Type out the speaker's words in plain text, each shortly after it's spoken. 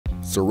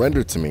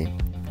Surrender to Me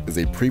is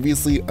a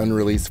previously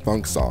unreleased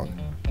funk song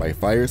by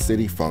Fire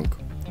City Funk,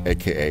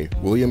 aka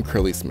William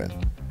Curly Smith,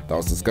 that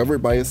was discovered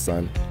by his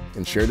son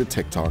and shared to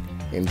TikTok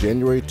in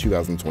January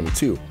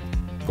 2022,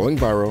 going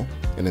viral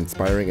and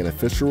inspiring an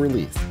official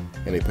release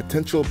and a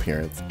potential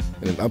appearance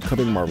in an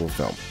upcoming Marvel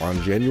film.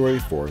 On January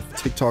 4th,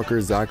 TikToker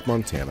Zach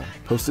Montana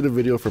posted a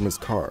video from his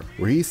car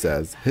where he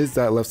says his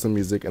dad left some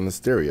music in the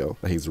stereo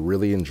that he's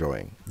really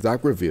enjoying.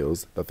 Zach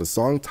reveals that the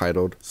song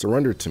titled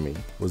Surrender to Me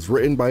was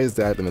written by his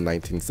dad in the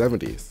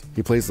 1970s.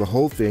 He plays the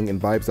whole thing and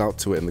vibes out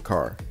to it in the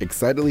car,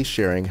 excitedly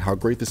sharing how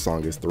great the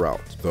song is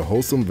throughout. The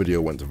wholesome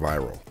video went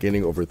viral,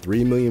 gaining over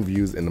 3 million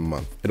views in a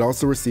month. It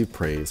also received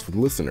praise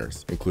from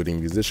listeners, including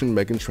musician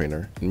Meghan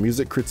Trainor and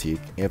music critique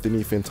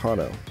Anthony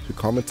Fantano, who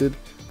commented,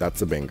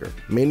 "That's a banger."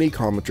 Many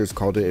commenters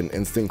called it an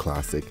instant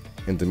classic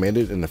and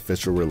demanded an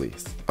official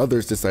release.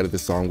 Others decided the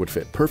song would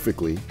fit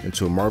perfectly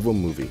into a Marvel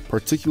movie,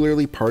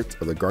 particularly parts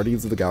of the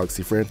Guardians of the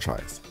Galaxy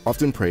franchise,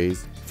 often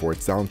praised for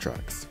its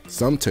soundtracks.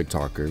 Some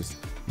TikTokers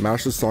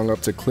mashed the song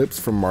up to clips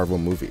from Marvel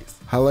movies,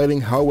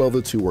 highlighting how well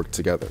the two work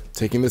together.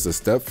 Taking this a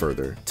step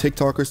further,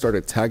 TikTokers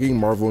started tagging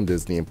Marvel and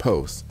Disney in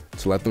posts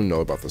to let them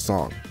know about the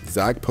song.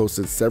 Zach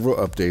posted several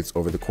updates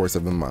over the course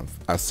of the month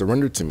as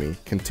Surrender to Me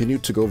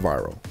continued to go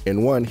viral.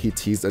 In one, he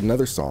teased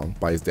another song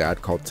by his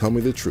dad called Tell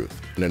Me the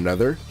Truth. In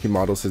another, he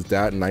models his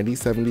dad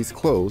 1970s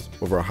clothes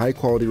over a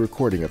high-quality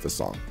recording of the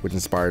song, which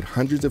inspired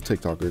hundreds of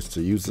TikTokers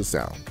to use the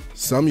sound.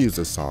 Some used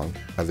the song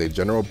as a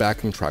general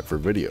backing track for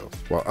videos,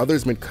 while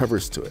others made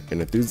covers to it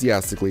and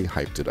enthusiastically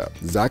hyped it up.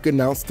 Zach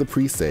announced the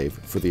pre-save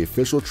for the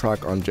official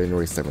track on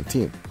January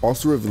 17th,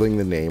 also revealing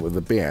the name of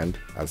the band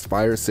as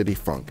Fire City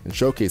Funk and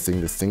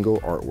showcasing the single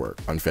artwork.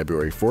 On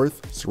February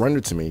 4th, Surrender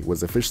to Me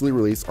was officially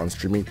released on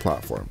streaming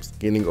platforms,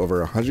 gaining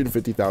over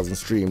 150,000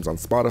 streams on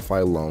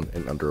Spotify alone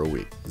in under a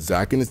week.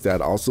 Zach and his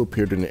dad also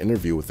appeared in an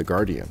interview with The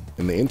Guardian.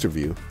 In the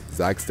interview,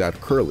 Zach's dad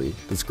Curly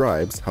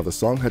describes how the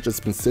song had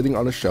just been sitting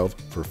on a shelf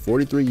for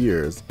 43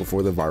 years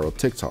before the viral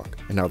TikTok,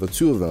 and how the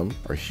two of them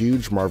are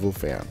huge Marvel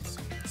fans.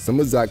 Some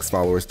of Zach's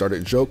followers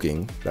started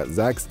joking that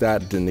Zach's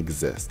dad didn't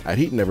exist, as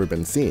he'd never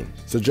been seen,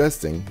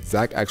 suggesting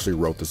Zach actually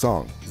wrote the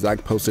song.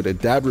 Zach posted a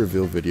dad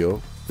reveal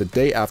video the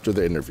day after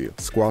the interview,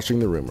 squashing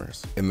the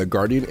rumors. In the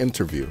Guardian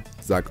interview,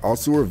 Zach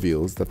also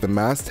reveals that the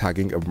mass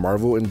tagging of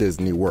Marvel and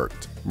Disney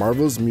worked.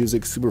 Marvel's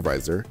music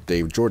supervisor,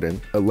 Dave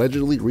Jordan,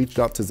 allegedly reached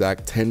out to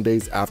Zach 10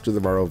 days after the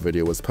viral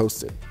video was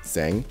posted,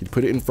 saying he'd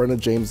put it in front of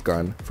James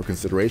Gunn for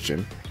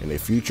consideration in a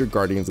future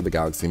Guardians of the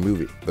Galaxy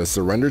movie. The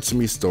Surrender to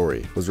Me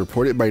story was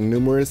reported by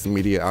numerous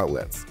media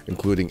outlets,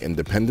 including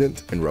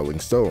Independent and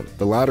Rolling Stone,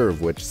 the latter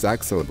of which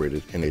Zach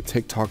celebrated in a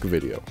TikTok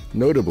video.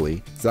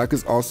 Notably, Zach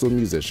is also a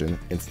musician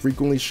and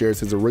frequently shares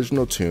his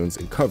original tunes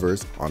and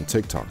covers on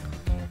TikTok.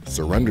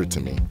 Surrender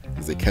to Me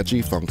is a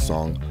catchy funk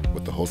song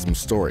with a wholesome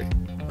story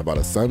about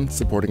a son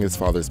supporting his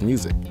father's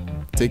music,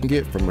 taking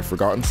it from a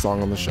forgotten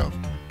song on the shelf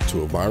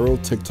to a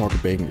viral TikTok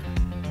banger,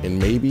 and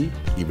maybe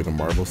even a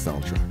Marvel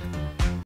soundtrack.